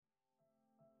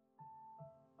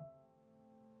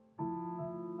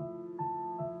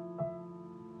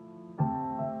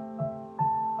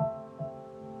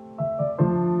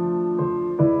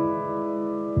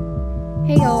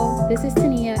Hey y'all, this is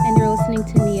Tania and you're listening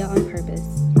to Nia on Purpose.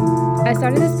 I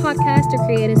started this podcast to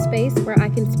create a space where I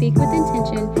can speak with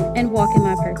intention and walk in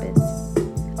my purpose.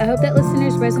 I hope that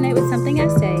listeners resonate with something I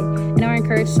say and are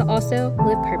encouraged to also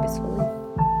live purposefully.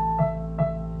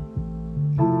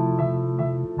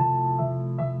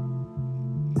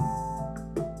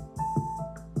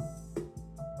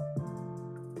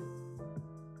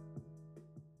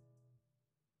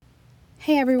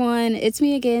 Hey everyone, it's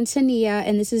me again, Tania,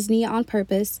 and this is Nia on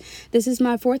Purpose. This is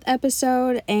my 4th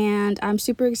episode, and I'm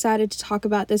super excited to talk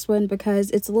about this one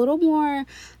because it's a little more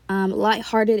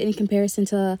lighthearted in comparison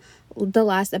to the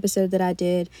last episode that I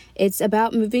did. It's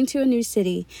about moving to a new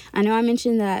city. I know I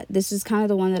mentioned that this is kind of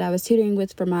the one that I was tutoring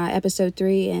with for my episode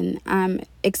 3, and I'm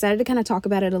excited to kind of talk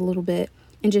about it a little bit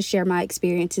and just share my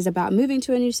experiences about moving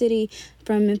to a new city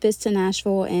from Memphis to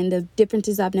Nashville and the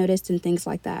differences I've noticed and things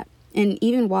like that. And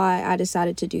even why I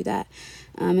decided to do that.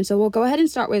 And so we'll go ahead and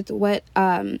start with what,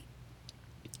 kind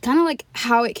of like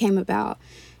how it came about.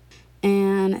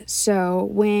 And so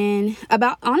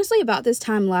about this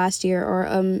time last year,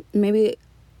 or maybe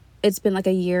it's been like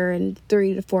a year and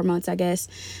 3 to 4 months, I guess.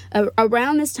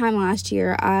 Around this time last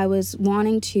year, I was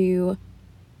wanting to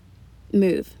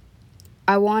move.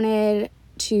 I wanted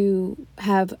to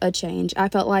have a change. I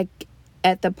felt like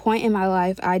at the point in my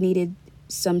life, I needed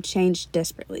some change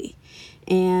desperately.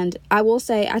 And I will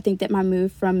say, I think that my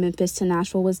move from Memphis to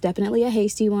Nashville was definitely a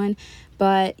hasty one,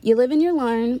 but you live and you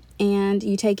learn, and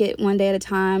you take it one day at a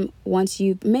time once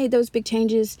you've made those big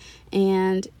changes,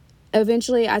 and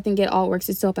eventually I think it all works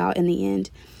itself out in the end.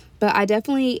 But I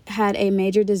definitely had a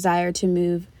major desire to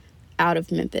move out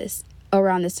of Memphis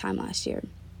around this time last year.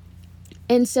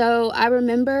 And so I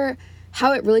remember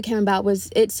how it really came about was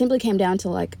it simply came down to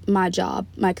like my job,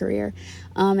 my career.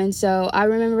 And so I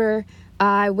remember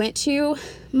I went to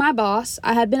my boss.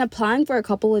 I had been applying for a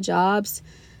couple of jobs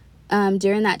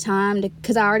during that time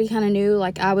because I already kind of knew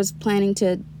like I was planning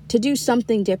to do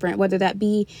something different, whether that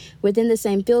be within the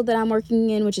same field that I'm working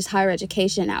in, which is higher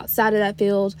education, outside of that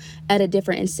field, at a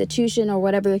different institution, or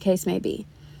whatever the case may be.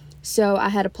 So I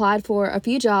had applied for a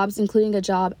few jobs, including a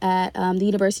job at the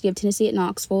University of Tennessee at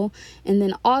Knoxville, and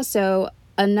then also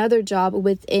another job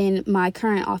within my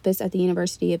current office at the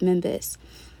University of Memphis.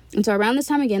 And so around this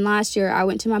time again last year, I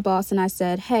went to my boss and I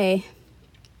said, hey,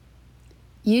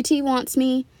 UT wants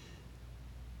me,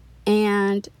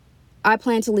 and I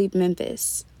plan to leave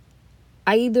Memphis.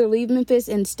 I either leave Memphis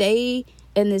and stay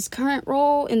in this current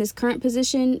role, in this current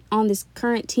position, on this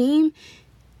current team,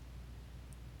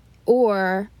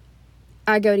 or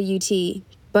I go to UT,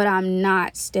 but I'm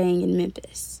not staying in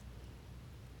Memphis.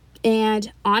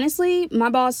 And honestly, my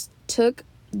boss took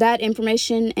that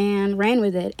information and ran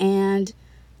with it. And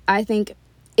I think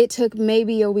it took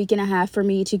maybe a week and a half for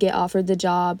me to get offered the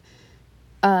job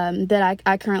that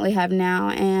I currently have now.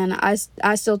 And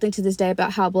I still think to this day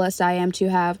about how blessed I am to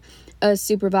have a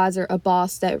supervisor, a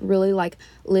boss that really like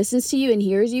listens to you and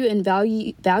hears you and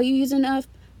values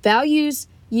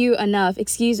you enough,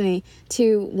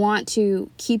 to want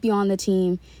to keep you on the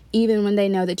team even when they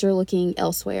know that you're looking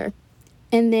elsewhere.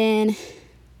 And then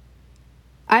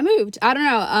I moved. I don't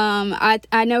know.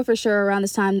 I know for sure around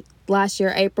this time last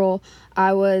year, April,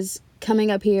 I was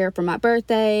coming up here for my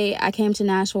birthday. I came to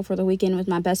Nashville for the weekend with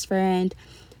my best friend.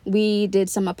 We did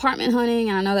some apartment hunting,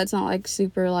 and I know that's not like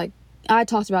super like, I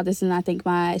talked about this in I think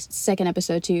my 2nd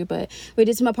episode too, but we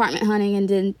did some apartment hunting and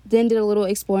then did a little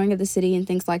exploring of the city and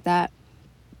things like that.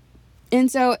 And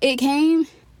so it came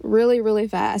really, really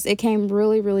fast. It came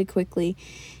really, really quickly.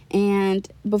 And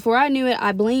before I knew it,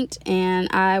 I blinked and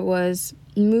I was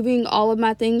moving all of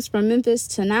my things from Memphis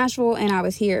to Nashville, and I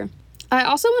was here. I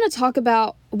also want to talk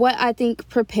about what I think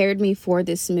prepared me for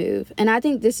this move. And I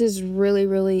think this is really,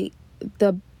 really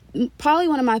probably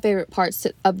one of my favorite parts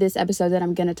of this episode that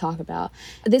I'm going to talk about.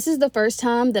 This is the first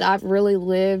time that I've really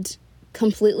lived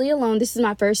completely alone. This is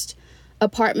my first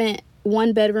apartment,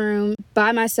 1 bedroom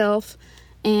by myself,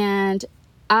 and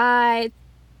I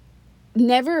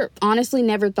honestly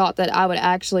never thought that I would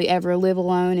actually ever live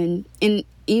alone and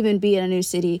even be in a new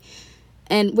city.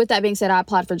 And with that being said, I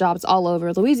applied for jobs all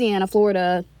over Louisiana,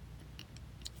 Florida,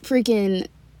 freaking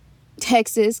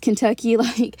Texas, Kentucky,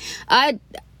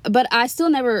 but I still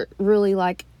never really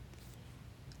like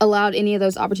allowed any of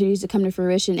those opportunities to come to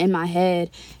fruition in my head.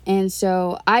 And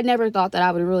so I never thought that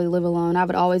I would really live alone. I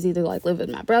would always either like live with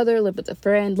my brother, live with a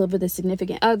friend, live with a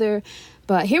significant other.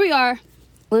 But here we are,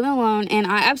 living alone, and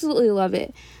I absolutely love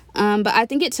it. But I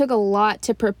think it took a lot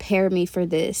to prepare me for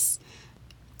this.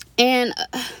 And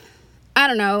I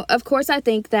don't know. Of course, I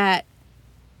think that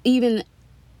even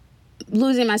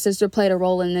losing my sister played a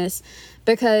role in this,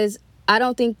 because I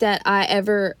don't think that I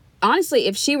ever honestly,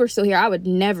 if she were still here, I would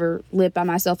never live by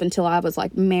myself until I was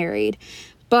like married.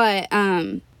 But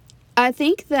I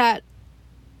think that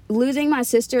losing my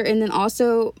sister and then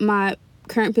also my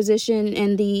current position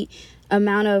and the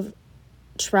amount of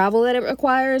travel that it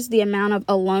requires, the amount of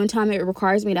alone time it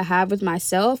requires me to have with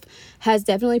myself, has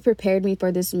definitely prepared me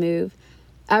for this move.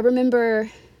 I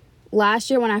remember last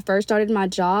year when I first started my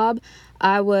job,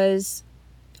 I was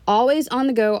always on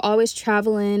the go, always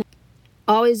traveling,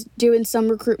 always doing some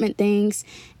recruitment things,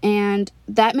 and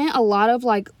that meant a lot of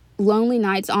like lonely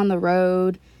nights on the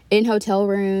road, in hotel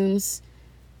rooms,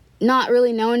 not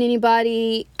really knowing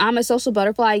anybody. I'm a social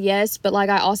butterfly, yes, but like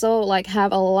I also like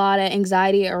have a lot of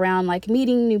anxiety around like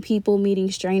meeting new people,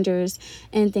 meeting strangers,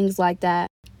 and things like that.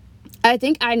 I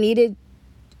think I needed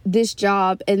this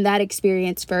job and that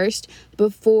experience first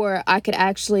before I could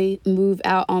actually move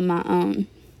out on my own.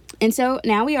 And so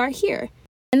now we are here.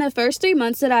 In the first 3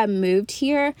 months that I moved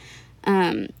here,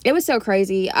 it was so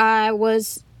crazy. I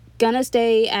was gonna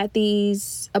stay at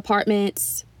these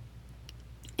apartments,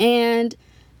 and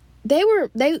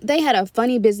they had a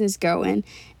funny business going,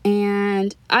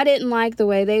 and I didn't like the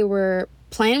way they were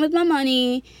playing with my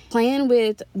money, playing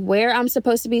with where I'm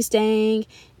supposed to be staying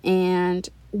and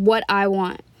what I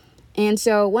want. And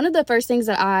so one of the first things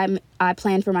that I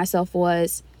planned for myself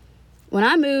was, when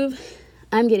I move,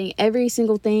 I'm getting every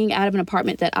single thing out of an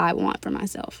apartment that I want for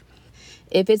myself.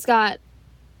 If it's got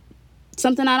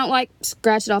something I don't like,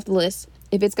 scratch it off the list.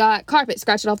 If it's got carpet,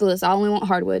 scratch it off the list. I only want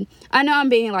hardwood. I know I'm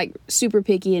being like super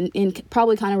picky and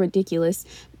probably kind of ridiculous,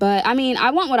 but I mean,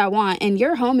 I want what I want, and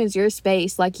your home is your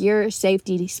space, like your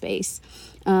safety space,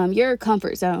 your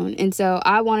comfort zone. And so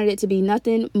I wanted it to be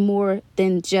nothing more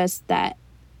than just that.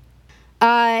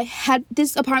 I had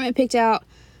this apartment picked out,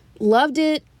 loved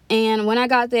it, and when I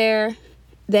got there,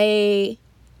 they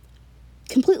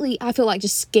completely, I feel like,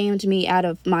 just scammed me out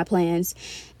of my plans.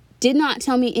 Did not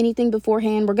tell me anything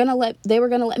beforehand. They were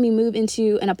gonna let me move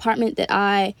into an apartment that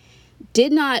I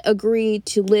did not agree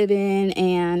to live in,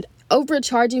 and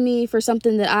overcharging me for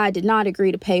something that I did not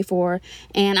agree to pay for.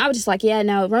 And I was just like, yeah,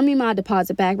 no, run me my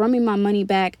deposit back, run me my money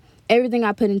back, everything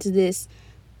I put into this,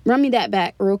 run me that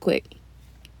back real quick.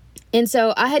 And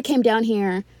so I had came down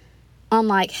here on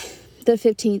like the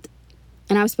 15th,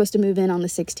 and I was supposed to move in on the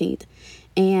 16th.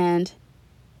 And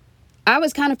I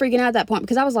was kind of freaking out at that point,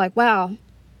 because I was like, wow,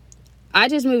 I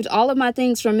just moved all of my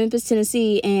things from Memphis,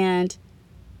 Tennessee, and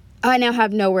I now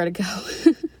have nowhere to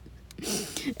go.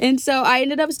 And so I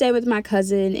ended up staying with my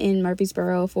cousin in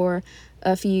Murfreesboro for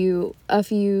a few, I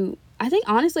think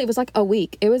honestly it was like a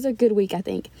week. It was a good week, I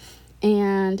think.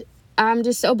 And I'm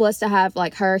just so blessed to have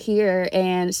like her here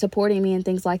and supporting me and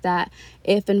things like that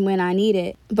if and when I need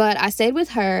it. But I stayed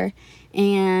with her,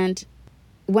 and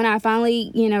when I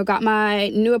finally, got my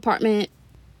new apartment,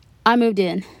 I moved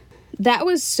in. That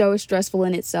was so stressful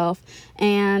in itself,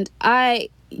 and I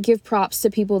give props to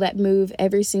people that move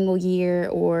every single year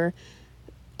or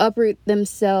uproot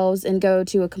themselves and go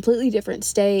to a completely different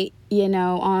state,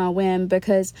 on a whim,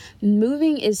 because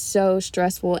moving is so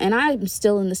stressful. And I'm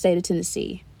still in the state of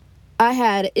Tennessee. I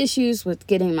had issues with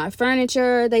getting my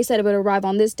furniture. They said it would arrive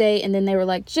on this date, and then they were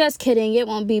like, just kidding, it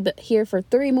won't be here for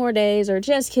 3 more days, or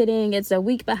just kidding, it's a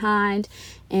week behind.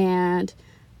 And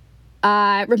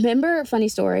I remember, funny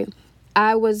story,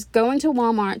 I was going to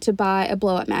Walmart to buy a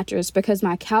blow-up mattress because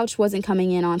my couch wasn't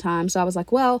coming in on time. So I was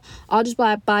like, well, I'll just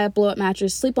buy a blow-up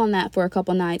mattress, sleep on that for a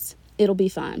couple nights. It'll be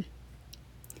fine.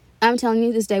 I'm telling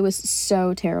you, this day was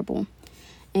so terrible.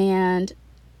 And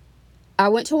I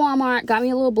went to Walmart, got me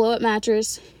a little blow-up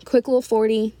mattress, quick little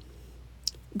 40,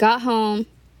 got home.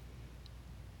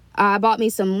 I bought me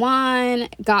some wine,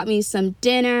 got me some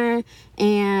dinner,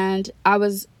 and I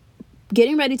was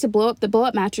getting ready to blow up the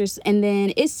blow-up mattress, and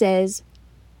then it says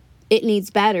it needs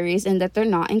batteries and that they're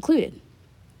not included.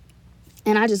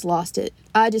 And I just lost it.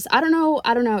 I don't know.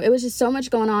 It was just so much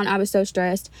going on. I was so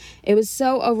stressed. It was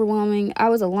so overwhelming. I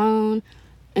was alone,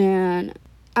 and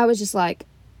I was just like,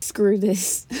 screw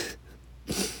this.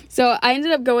 So I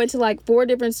ended up going to like 4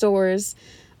 different stores,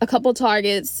 a couple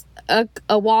Targets, a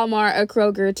Walmart, a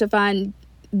Kroger, to find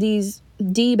these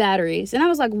D batteries. And I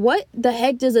was like, what the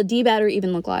heck does a D battery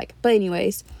even look like? But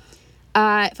anyways,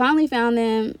 I finally found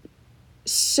them.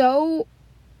 So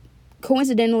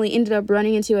coincidentally ended up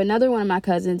running into another one of my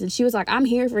cousins, and she was like, I'm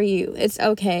here for you, it's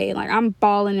okay. Like, I'm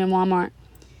balling in Walmart.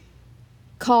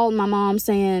 Called my mom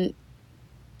saying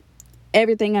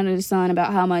everything under the sun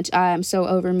about how much I am so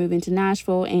over moving to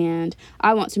Nashville, and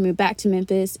I want to move back to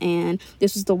Memphis, and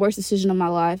this was the worst decision of my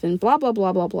life, and blah blah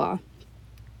blah blah blah.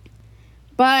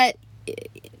 But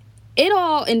it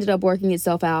all ended up working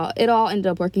itself out.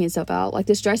 Like,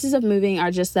 the stresses of moving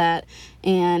are just that,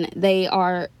 and they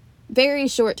are very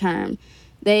short term.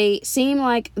 They seem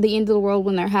like the end of the world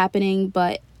when they're happening,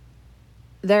 but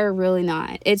they're really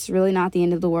not. It's really not the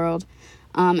end of the world.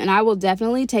 And I will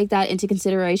definitely take that into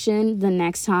consideration the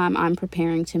next time I'm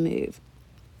preparing to move.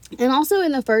 And also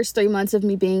in the first 3 months of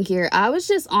me being here, I was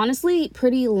just honestly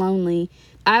pretty lonely.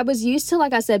 I was used to,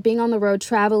 like I said, being on the road,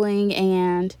 traveling,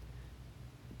 and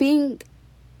being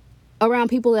around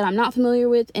people that I'm not familiar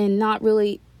with and not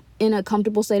really in a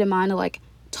comfortable state of mind to like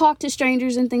talk to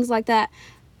strangers and things like that.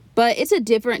 But it's a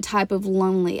different type of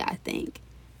lonely, I think.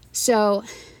 So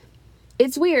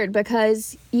it's weird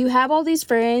because you have all these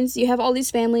friends, you have all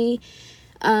these family,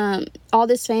 all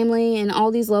this family and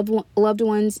all these loved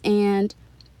ones, and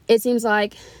it seems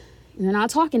like you're not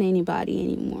talking to anybody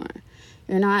anymore.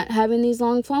 You're not having these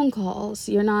long phone calls.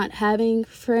 You're not having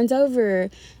friends over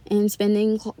and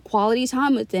spending quality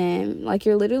time with them. Like,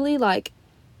 you're literally like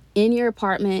in your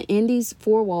apartment in these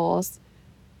four walls,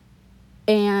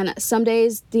 and some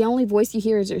days the only voice you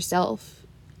hear is yourself.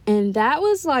 And that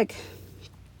was like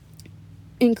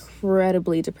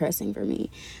incredibly depressing for me.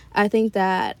 I think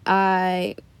that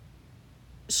I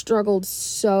struggled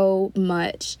so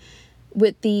much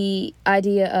with the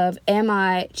idea of, am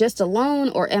I just alone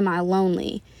or am I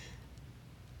lonely?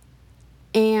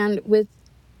 And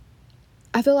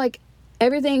I feel like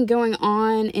everything going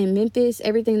on in Memphis,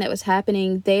 everything that was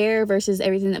happening there versus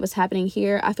everything that was happening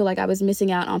here, I feel like I was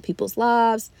missing out on people's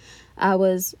lives. I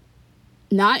was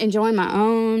not enjoying my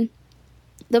own.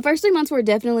 The first 3 months were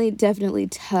definitely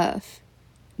tough.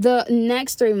 The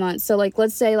next 3 months, so like,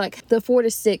 let's say like the 4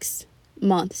 to 6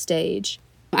 month stage,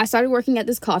 I started working at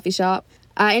this coffee shop.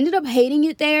 I ended up hating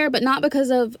it there, but not because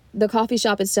of the coffee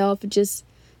shop itself, just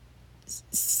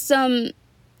some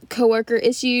coworker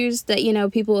issues that, you know,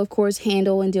 people of course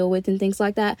handle and deal with and things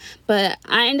like that. But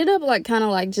I ended up like kind of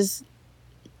like just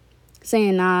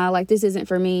saying, nah, like this isn't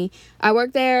for me. I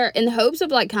worked there in the hopes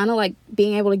of like kind of like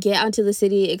being able to get out into the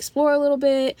city, explore a little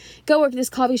bit, go work at this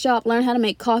coffee shop, learn how to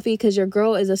make coffee because your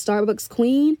girl is a Starbucks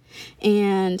queen,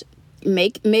 and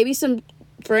make maybe some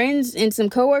friends and some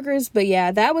coworkers. But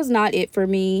yeah, that was not it for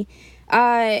me.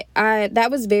 I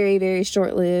that was very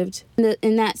short-lived.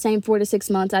 In that same 4 to 6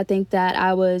 months, I think that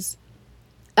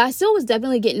I still was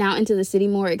definitely getting out into the city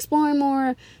more, exploring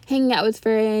more, hanging out with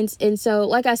friends. And so,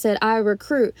 like I said, I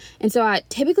recruit. And so I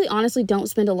typically honestly don't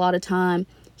spend a lot of time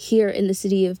here in the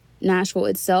city of Nashville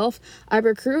itself. I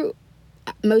recruit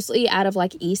mostly out of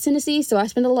like East Tennessee. So I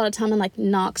spend a lot of time in like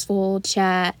Knoxville,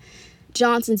 Chat,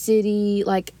 Johnson City,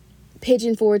 like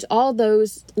Pigeon Forge, all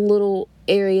those little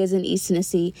areas in East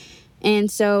Tennessee.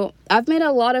 And so I've made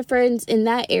a lot of friends in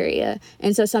that area.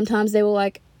 And so sometimes they will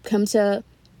like come to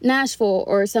Nashville,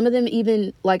 or some of them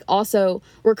even like also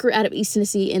recruit out of East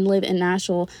Tennessee and live in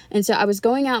Nashville. And so I was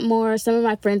going out more. Some of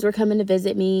my friends were coming to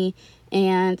visit me.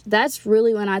 And that's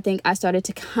really when I think I started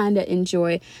to kind of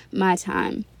enjoy my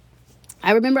time.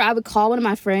 I remember I would call one of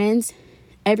my friends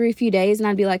every few days and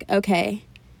I'd be like, okay,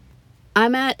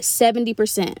 I'm at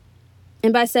 70%.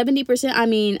 And by 70%, I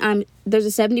mean there's a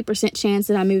 70% chance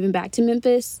that I'm moving back to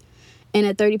Memphis and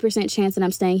a 30% chance that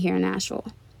I'm staying here in Nashville.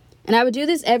 And I would do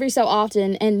this every so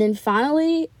often, and then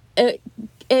finally it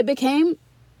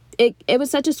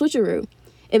was such a switcheroo.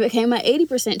 It became an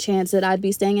 80% chance that I'd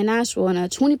be staying in Nashville and a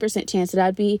 20% chance that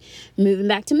I'd be moving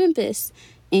back to Memphis.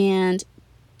 And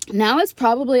now it's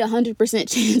probably a 100%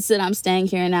 chance that I'm staying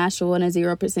here in Nashville and a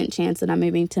 0% chance that I'm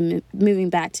moving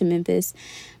back to Memphis.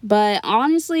 But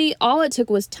honestly, all it took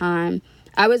was time.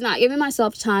 I was not giving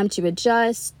myself time to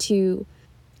adjust, to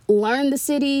learn the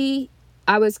city.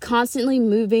 I was constantly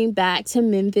moving back to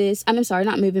Memphis. I'm sorry,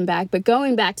 not moving back, but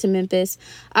going back to Memphis.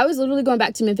 I was literally going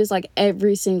back to Memphis like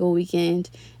every single weekend.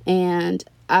 And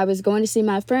I was going to see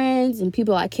my friends and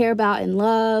people I care about and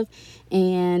love.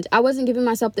 And I wasn't giving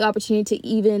myself the opportunity to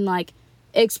even like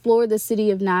explore the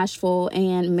city of Nashville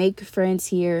and make friends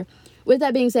here. With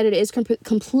that being said, it is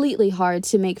completely hard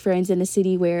to make friends in a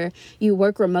city where you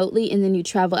work remotely and then you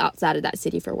travel outside of that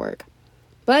city for work.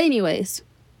 But anyways,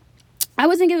 I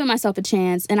wasn't giving myself a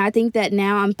chance. And I think that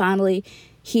now I'm finally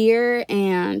here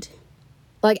and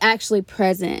like actually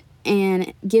present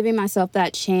and giving myself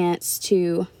that chance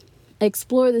to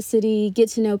explore the city, get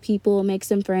to know people, make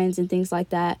some friends and things like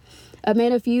that. I've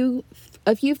made a few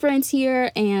friends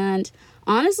here, and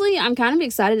honestly, I'm kind of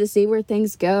excited to see where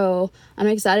things go. I'm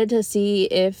excited to see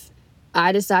if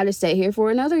I decide to stay here for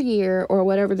another year or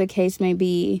whatever the case may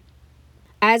be.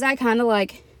 As I kind of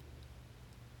like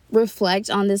reflect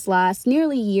on this last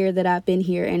nearly year that I've been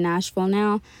here in Nashville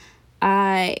now,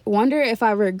 I wonder if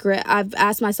I've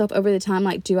asked myself over the time,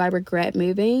 like, do I regret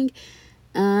moving?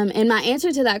 And my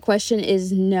answer to that question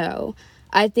is no.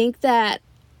 I think that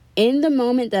in the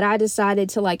moment that I decided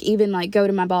to like even like go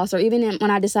to my boss, or even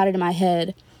when I decided in my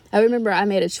head, I remember I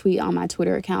made a tweet on my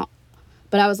Twitter account,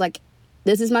 but I was like,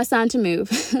 this is my sign to move.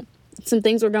 Some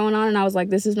things were going on and I was like,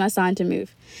 this is my sign to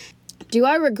move. Do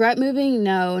I regret moving?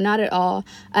 No, not at all.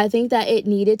 I think that it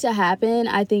needed to happen.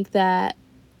 I think that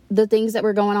the things that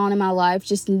were going on in my life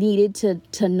just needed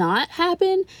to not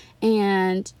happen,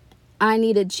 and I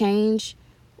needed change,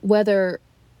 whether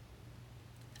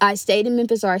I stayed in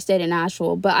Memphis or I stayed in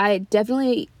Nashville. But I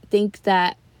definitely think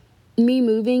that me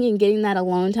moving and getting that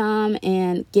alone time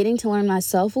and getting to learn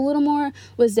myself a little more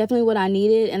was definitely what I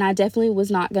needed, and I definitely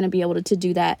was not going to be able to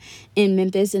do that in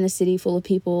Memphis, in a city full of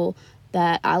people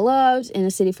that I loved, in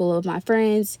a city full of my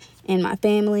friends and my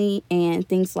family and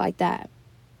things like that.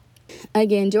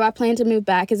 Again, do I plan to move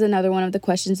back is another one of the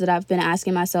questions that I've been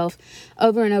asking myself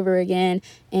over and over again.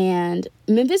 And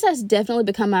Memphis has definitely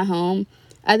become my home.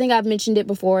 I think I've mentioned it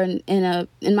before in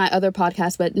my other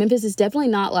podcast, but Memphis is definitely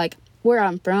not like where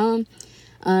I'm from.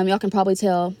 Y'all can probably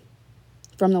tell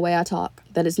from the way I talk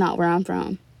that it's not where I'm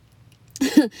from.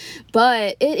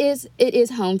 But it is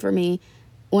home for me.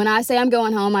 When I say I'm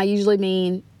going home, I usually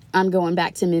mean I'm going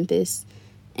back to Memphis.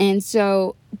 And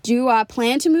so, do I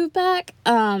plan to move back?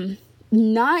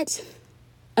 Not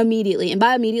immediately. And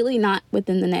by immediately, not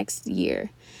within the next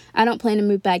year. I don't plan to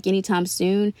move back anytime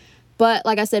soon. But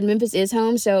like I said, Memphis is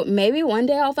home. So maybe one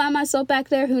day I'll find myself back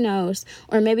there. Who knows?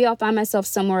 Or maybe I'll find myself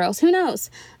somewhere else. Who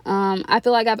knows? I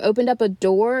feel like I've opened up a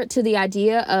door to the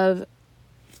idea of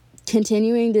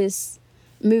continuing this,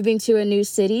 moving to a new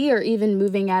city or even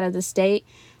moving out of the state.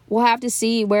 We'll have to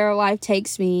see where life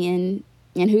takes me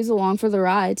and who's along for the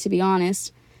ride, to be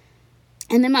honest.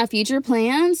 And then my future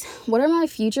plans. What are my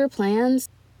future plans?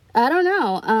 I don't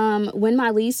know. When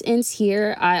my lease ends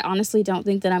here, I honestly don't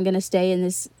think that I'm going to stay in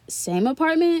this same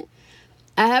apartment.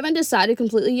 I haven't decided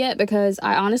completely yet because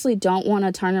I honestly don't want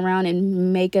to turn around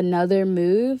and make another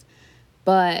move.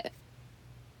 But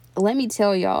let me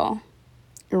tell y'all,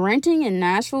 renting in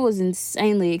Nashville is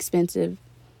insanely expensive.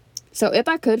 So if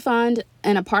I could find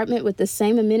an apartment with the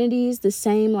same amenities, the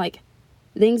same like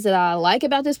things that I like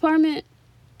about this apartment,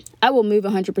 I will move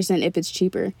 100% if it's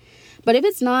cheaper. But if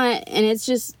it's not, and it's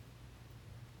just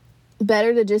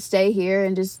better to just stay here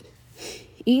and just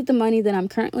eat the money that I'm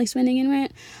currently spending in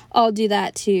rent, I'll do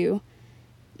that too.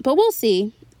 But we'll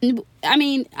see. I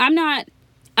mean,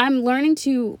 I'm learning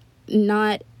to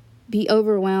not be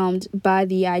overwhelmed by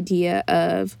the idea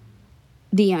of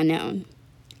the unknown.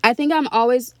 I think I'm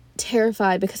always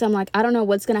terrified because I'm like, I don't know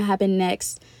what's going to happen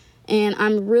next. And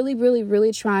I'm really, really,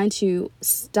 really trying to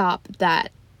stop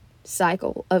that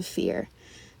cycle of fear.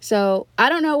 So I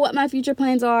don't know what my future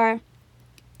plans are.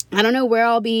 I don't know where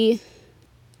I'll be.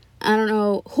 I don't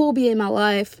know who'll be in my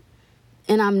life.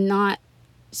 And I'm not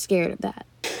scared of that.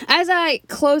 As I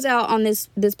close out on this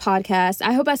podcast,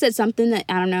 I hope I said something that,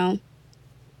 I don't know,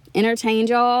 entertained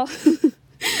y'all.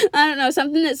 I don't know,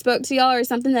 something that spoke to y'all or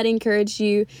something that encouraged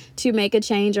you to make a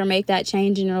change or make that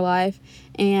change in your life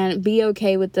and be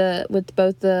okay with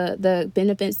both the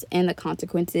benefits and the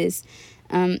consequences.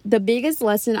 The biggest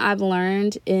lesson I've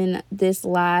learned in this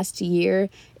last year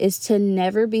is to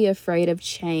never be afraid of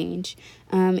change.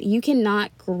 You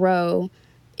cannot grow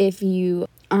if you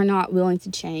are not willing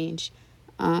to change.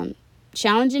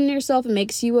 Challenging yourself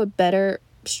makes you a better,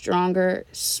 stronger,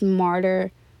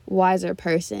 smarter, wiser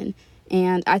person.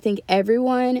 And I think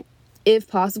everyone, if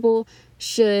possible,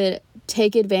 should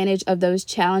take advantage of those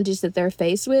challenges that they're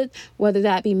faced with, whether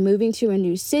that be moving to a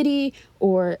new city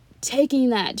or taking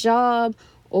that job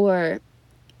or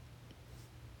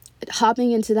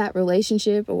hopping into that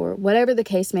relationship or whatever the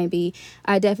case may be.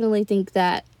 I definitely think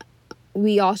that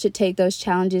we all should take those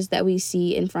challenges that we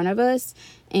see in front of us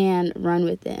and run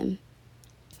with them.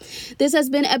 This has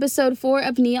been episode 4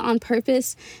 of Nia on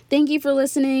Purpose. Thank you for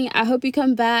listening. I hope you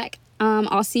come back.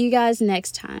 I'll see you guys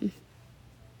next time.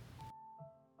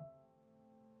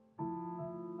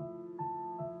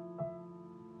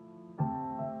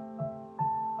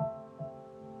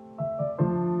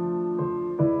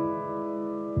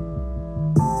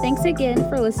 Thanks again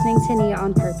for listening to Nia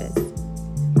on Purpose.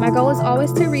 My goal is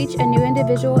always to reach a new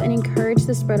individual and encourage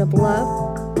the spread of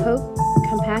love, hope,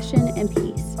 compassion, and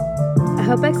peace. I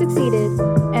hope I succeeded,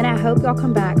 and I hope y'all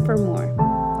come back for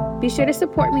more. Be sure to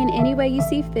support me in any way you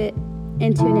see fit,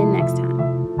 and tune in next time.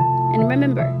 And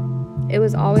remember, it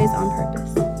was always on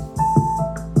purpose.